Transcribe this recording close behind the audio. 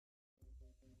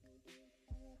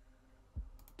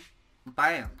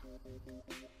Bam.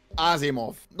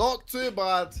 Asimov. Not too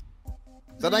bad.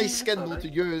 It's a nice skin though to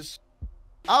use.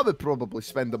 I would probably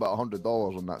spend about $100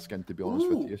 on that skin, to be honest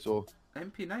with you. So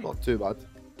MP9. not too bad.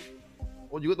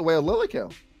 Oh, you got the Wild Lily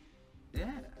Kel?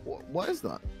 Yeah. What is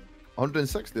that?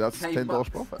 160. That's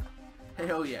 $10 profit.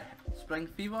 Hell yeah. Spring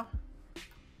Fever.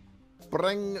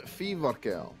 Spring Fever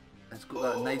Kel. It's got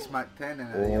that nice Mac 10 in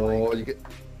it. Oh, you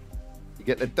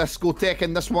get the discotheque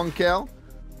in this one, Kel.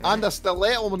 Yeah. And a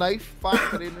stiletto knife,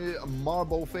 factory new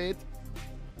marble fade.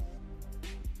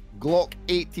 Glock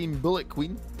 18 Bullet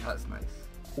Queen. That's nice.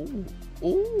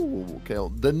 Oh, Kel.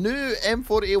 The new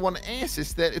M4A1S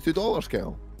is $32,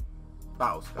 Kel.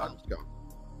 Battle Scar.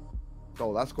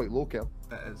 Oh, that's quite low, Kel.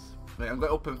 It is. Right, I'm going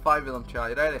to open 5 of them,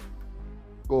 Chad. You ready?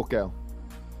 Go, Kel.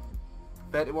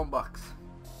 $31.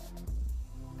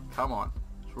 Come on.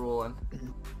 It's rolling.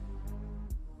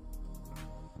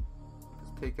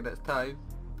 It's taking its time.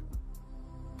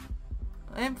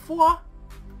 M4.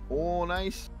 Oh,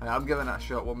 nice. Right, I'm giving that a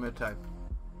shot one more time.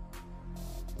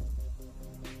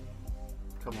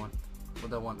 Come on. What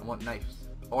do I want? I want knives.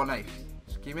 All knives.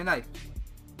 Just give me a knife.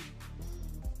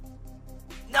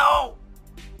 No!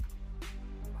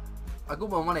 I got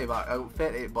my money back. I got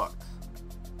 $38.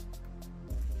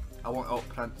 I want all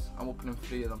prints. I'm opening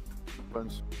 3 of them.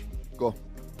 Prints. Go.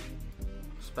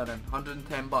 Spinning.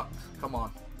 $110. Come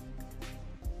on.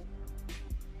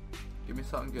 Give me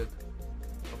something good.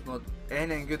 I've not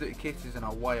anything good out of cases in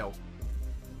a while.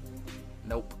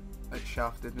 Nope. It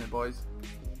shafted me, boys.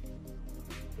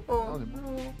 Oh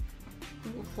no.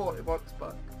 $40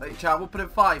 back. Right, chat, we'll put in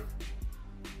 5.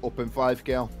 Open 5,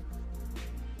 Kel.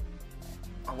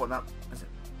 I want that. Is it?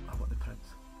 I want the prints.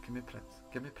 Give me prints.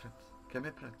 Give me prints. Give me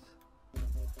prints.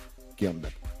 Give him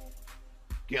the.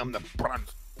 Give him the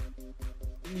prints.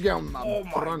 Give him the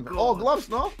God. Oh, gloves,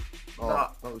 no?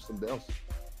 Oh, That was somebody else.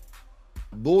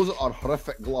 Those are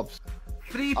horrific gloves.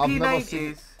 3 I've never P90s.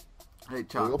 seen... Right,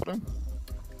 chat.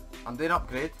 I'm doing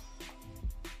upgrade.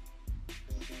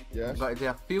 Yes. I'm going to do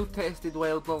a field tested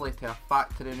Wild Lily to a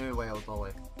factory new Wild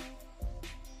Lily.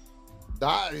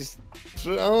 That is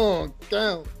true. Oh,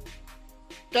 go.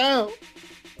 Go.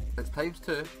 It's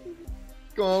 ×2.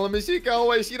 Go on, let me see. Kel,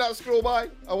 I see that scroll by.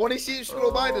 I want to see it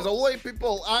scroll by. There's a lot of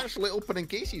people actually opening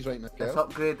cases right now, Kel. It's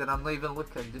upgraded. I'm not even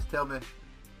looking. Just tell me.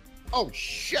 Oh,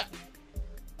 shit.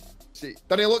 See,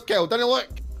 don't look, Kel. Don't look.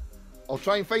 I'll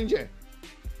try and find you.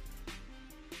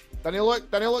 Don't look,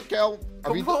 Kel.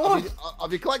 Have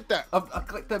you clicked it? I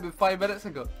clicked it about 5 minutes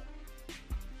ago.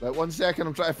 Right, 1 second.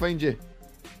 I'm trying to find you.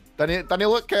 Don't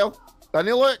look, Kel. Don't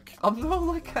look. I'm not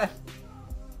looking.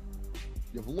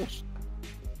 You've lost.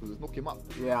 Because it's not came up.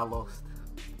 Yeah, I lost.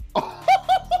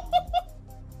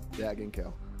 Yeah, again,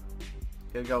 Kel.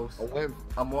 Here goes.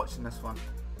 I'm watching this one.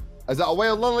 Is that a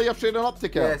Wild Lily you're trading up to,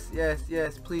 Kel? Yes, yes,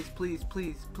 yes. Please, please,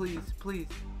 please, please, please,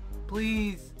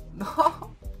 please.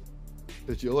 No.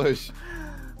 Did you lose?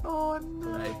 Oh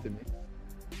no.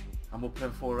 I'm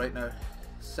opening 4 right now.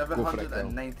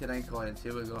 799 coins.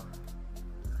 Here we go.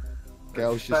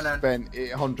 Kel, she spent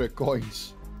 800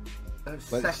 coins.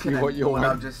 Let's see what you want.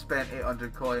 I've just spent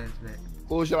 800 coins, mate.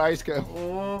 Close your eyes, Kel.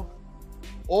 Oh.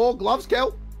 Oh, gloves,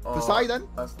 Kel. Oh, Poseidon.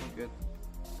 That's no good.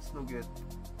 It's no good.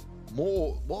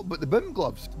 What about the BIM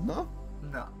gloves? No?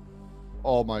 No.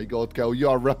 Oh my god, Kel, you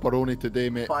are ripperoni today,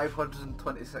 mate.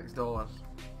 $526.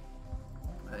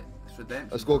 Right, it's redemption.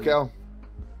 Let's go, Kel.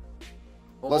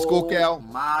 Let's go, Kel.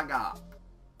 My god.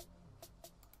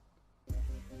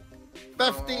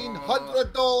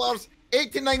 $1,500.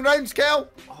 89 rounds, Kel.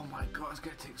 Oh my god, it's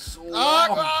gonna take so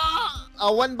long. I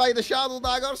win by the shadow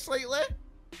dagger slightly.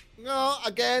 No,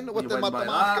 again with the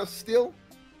Damascus steel.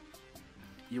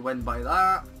 You win by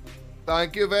that.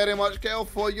 Thank you very much, Kel,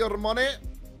 for your money.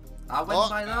 I win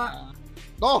by that.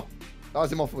 No,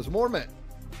 Asimov was more, mate.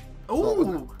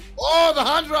 Ooh. Oh, the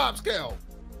hand wraps, Kel.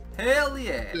 Hell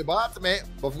yeah. Too bad, mate.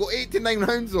 We've got 89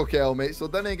 rounds though, Kel, mate, so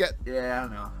didn't get I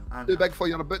know. too big for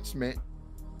your boots, mate.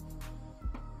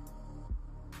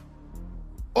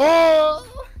 Oh!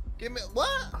 Give me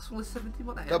what? That's only 70.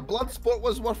 What the hell? The blood sport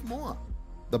was worth more.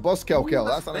 The boss, Kel.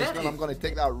 That's the next one. I'm going to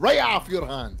take that right off your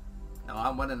hand. No,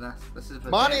 I'm winning this. This is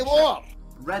redemption. Money war.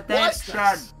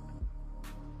 Redemption.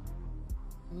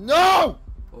 No!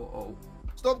 Oh.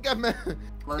 Stop giving me,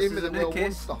 Well, giving me the new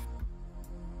case. stuff.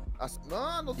 That's,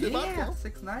 no, not too bad, Yeah, Kel.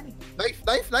 690.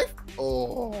 Knife.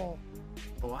 Oh.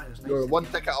 Oh, there's You're one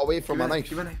ticket away from a knife.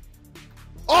 Give me a knife.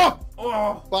 Oh!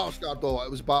 Oh! Battle scarred though.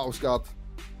 It was battle scarred.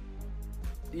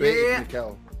 Yeah. Baited me,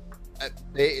 Kel. It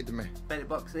baited me.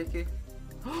 $20, AK.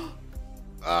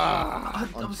 I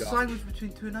was sandwiched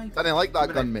between 2 knives. Didn't like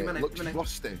that gun, mate. Give me a Looks knife.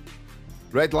 rusty.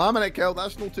 Red laminate, Kel.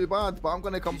 That's not too bad. But I'm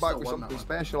going to come You back still with won something that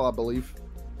special, I believe.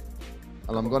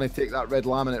 And I'm going to take that red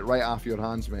laminate right off your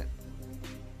hands, mate.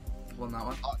 Won that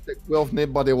one. Well, if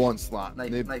nobody wants that.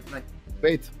 Knife, knife.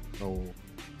 Wait. Oh.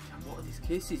 Damn, what are these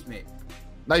cases, mate?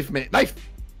 Knife, mate. Knife.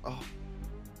 Oh.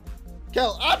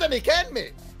 Kel, I didn't can,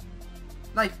 mate.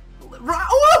 Knife. Right.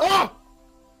 Oh!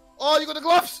 Oh, you got the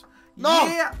gloves? No.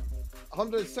 Yeah.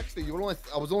 160. You were only.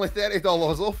 I was only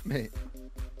 $30 off, mate.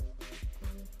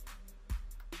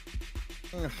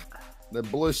 The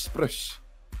blue spruce.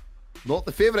 Not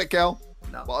the favourite, Kel.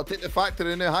 No. But I'll take the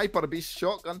factory new Hyper Beast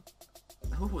shotgun.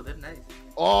 Oh, they're nice.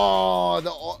 Oh, the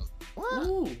what?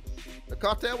 Ooh. The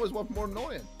cartel was worth more than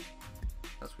Noyan.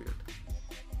 That's weird.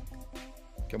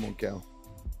 Come on, Kel.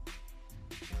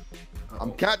 Uh-oh.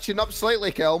 I'm catching up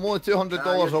slightly, Kel. I'm only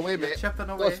 $200 away, mate. Chipping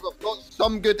away. Plus, we've got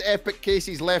some good epic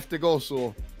cases left to go,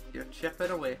 so You're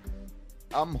chipping away.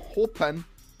 I'm hoping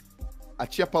I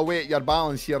chip away at your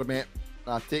balance here, mate.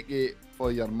 I take you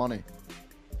for your money.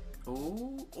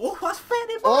 Oh, that's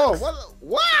 $30. Oh,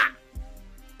 what?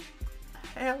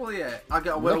 Hell yeah! I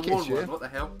got a well worn you. one. What the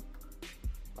hell?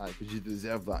 Aye, because you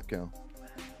deserve that, Kel.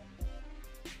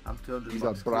 I'm 200 These are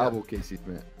bucks. Bravo cases,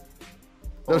 mate.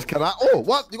 There's Oh,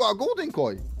 what? You got a golden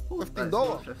coin? Oh,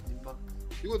 $15. 15 bucks.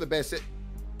 You got the best.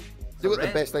 You got the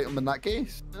best item in that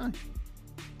case. Aye.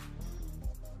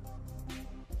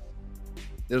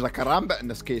 There's a karambit in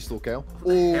this case, though, Kel.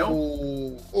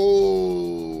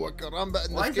 Oh, a karambit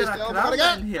in Why this is case, there a Kel.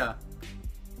 karambit in here?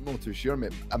 I'm not too sure,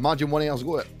 mate. Imagine one of us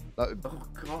got it. That would Oh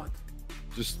god.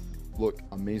 just look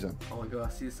amazing. Oh my god,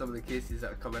 I see some of the cases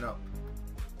that are coming up.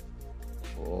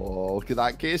 Oh, look at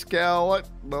that case, Kel. Look,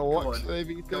 the watch on,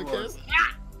 V2 come case.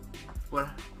 We're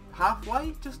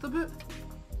halfway, just about.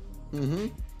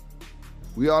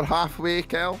 We are halfway,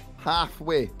 Kel.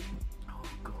 Halfway. Oh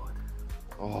god.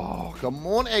 Oh, come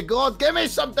on, God. Give me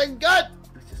something good.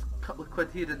 There's just a couple of quid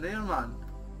here and there, man.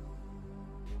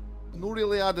 Not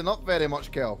really adding up very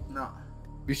much, Kel. Nah.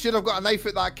 We should have got a knife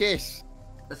at that case.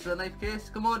 This is a knife case,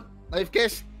 come on. Knife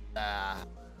case?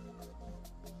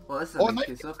 Well, this is a knife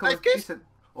case. So come knife on, case? decent.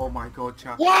 Oh my god,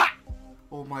 chap. What?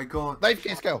 Oh my god. Knife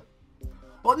case, Kel.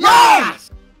 Oh no! Yes!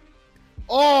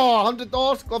 Oh,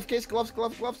 $100. Glove case, gloves.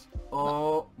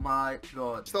 Oh my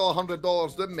god. Still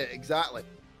 $100, didn't it? Exactly.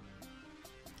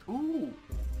 Ooh.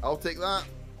 I'll take that.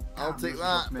 I'll take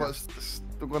that. But it's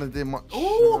still going to do much.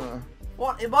 Ooh.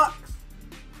 40 bucks.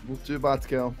 Not too bad,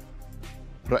 Kel.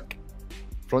 Prick.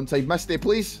 Frontside misty,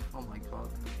 please. Oh my god.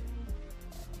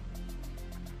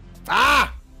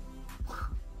 Ah!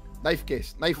 Knife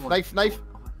case. Knife. Oh,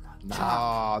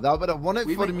 Nah, that would have won it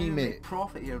for me, mate. Make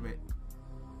profit here, mate.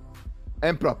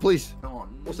 Emperor, please. Oh,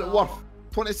 What's it worth?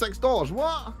 $26.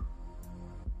 What?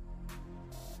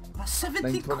 That's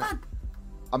 70 $9.20. quid.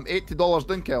 I'm $80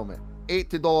 done, Kel, mate.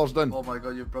 $80 done. Oh my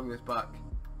god, you've brought this back.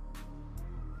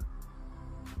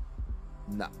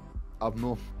 Nah, I've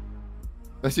no.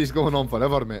 This is going on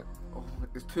forever, mate. Oh,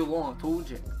 it's too long, I told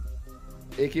you.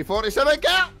 AK-47,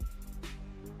 Kel.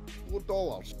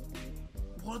 $4.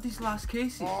 What are these last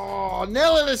cases? Oh,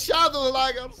 nearly the shadow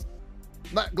laggers.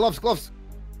 Nah, gloves.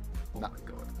 Oh Nah. my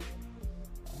god.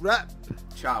 Rip.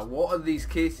 Chat, what are these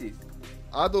cases?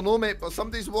 I don't know, mate, but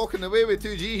somebody's walking away with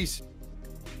 2 Gs.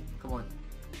 Come on.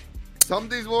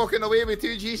 Somebody's walking away with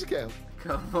 2 Gs, Kel.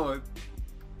 Come on.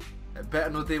 It better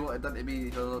not do what it done to me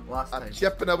the last I'm time.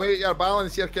 chipping away at your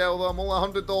balance here, Kel, though. I'm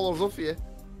only $100 off you.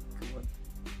 Come on.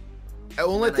 It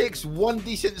only Then takes one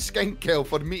decent skink, Kel,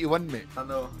 for me to win, mate. I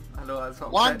know, that's what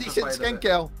I'm One decent petrified skin, of it.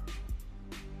 Kel.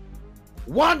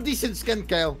 One decent skin,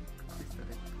 Kel.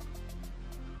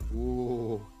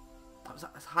 Ooh.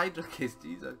 That's Hydra case,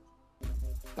 Jesus.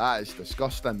 That is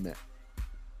disgusting, mate.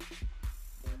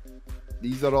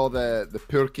 These are all the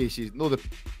poor cases. No,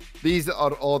 these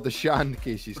are all the shan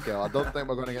cases, Kel. I don't think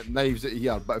we're going to get knives out of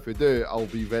here, but if we do, I'll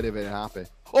be very, very happy.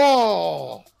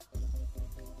 Oh!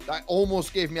 That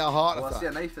almost gave me a heart Oh, I see a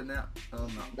attack. knife in there. Oh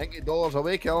no. $90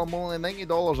 away, Kel. I'm only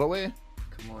 $90 away.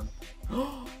 Come on.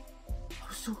 I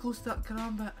was so close to that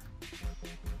karambit.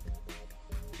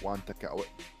 One ticket away.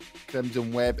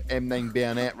 Crimson Web M9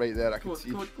 bayonet right there. I can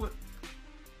see. Come on.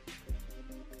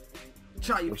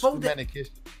 Chat, you There's fold too it. many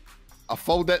cases. I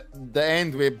folded the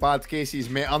end with bad cases,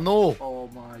 mate. I know. Oh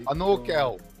my I know, god.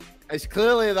 Kel. It's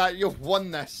clearly that you've won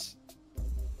this.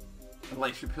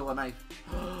 Unless you pull a knife.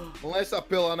 Unless I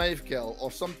pull a knife, Kel,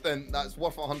 or something that's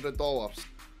worth $100.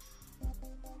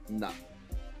 Nah.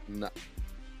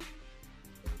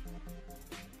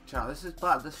 Chat, this is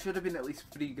bad. This should have been at least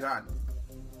 $3 grand.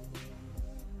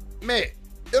 Mate,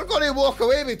 you're going to walk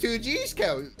away with 2 Gs,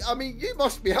 Kel. I mean, you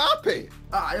must be happy.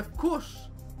 Aye, of course.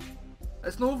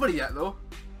 It's not over yet though.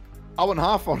 I won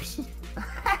half first.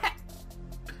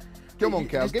 Come on,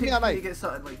 Kel, give me a You knife. get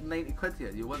something like 90 quid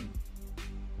here, you win.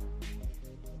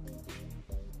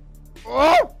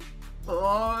 Oh!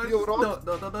 Oh, Yo, Rod.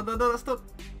 no, stop.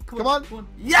 Come on. Come on.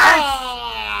 Yes!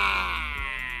 Ah!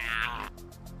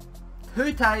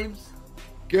 2 times.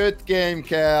 Good game,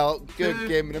 Kel. Good 2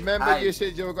 game. Remember times. you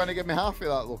said you were going to give me half of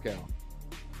that, though, Kel.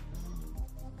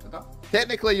 Did I?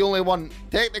 Technically, you only won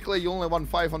 $500, Kel.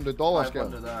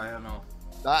 500, I don't know.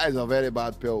 That is a very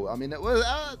bad pill. I mean, it was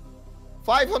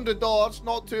 $500,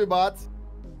 not too bad.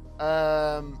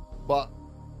 But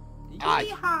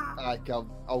aye, Kel,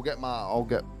 I'll get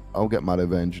my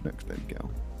revenge next time, Kel.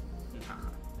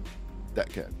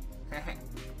 Dickhead.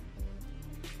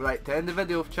 Right, to end the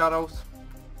video, Charles.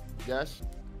 Yes.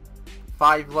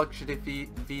 5 luxury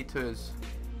V2s.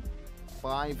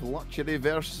 5 luxury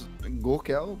versus go,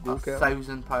 Kel. Go, Kel.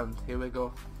 £1,000. Here we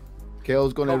go.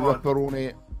 Kel's gonna Come on. rip her own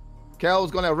eight. Kel's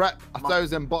gonna rip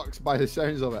 $1,000 by the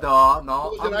sounds of it. No.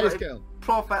 Close your eyes, Kel.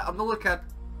 Profit. I'm not looking.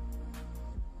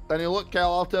 Then you look,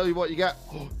 Kel. I'll tell you what you get.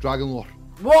 Oh, Dragon Lore.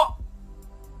 What?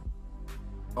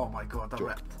 Oh my god, I Joke.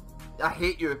 ripped. I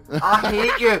hate you. I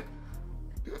hate you.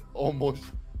 Almost.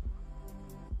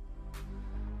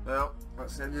 Well,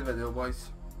 that's the end of the video, boys.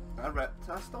 I ripped.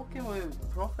 I still came away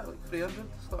with profit, like 300.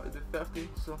 Started with 30,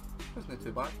 so it wasn't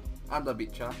too bad. And I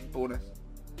beat Chad. Bonus.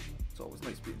 It's always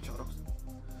nice beating Charles.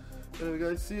 Anyway,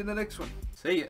 guys, see you in the next one. See ya.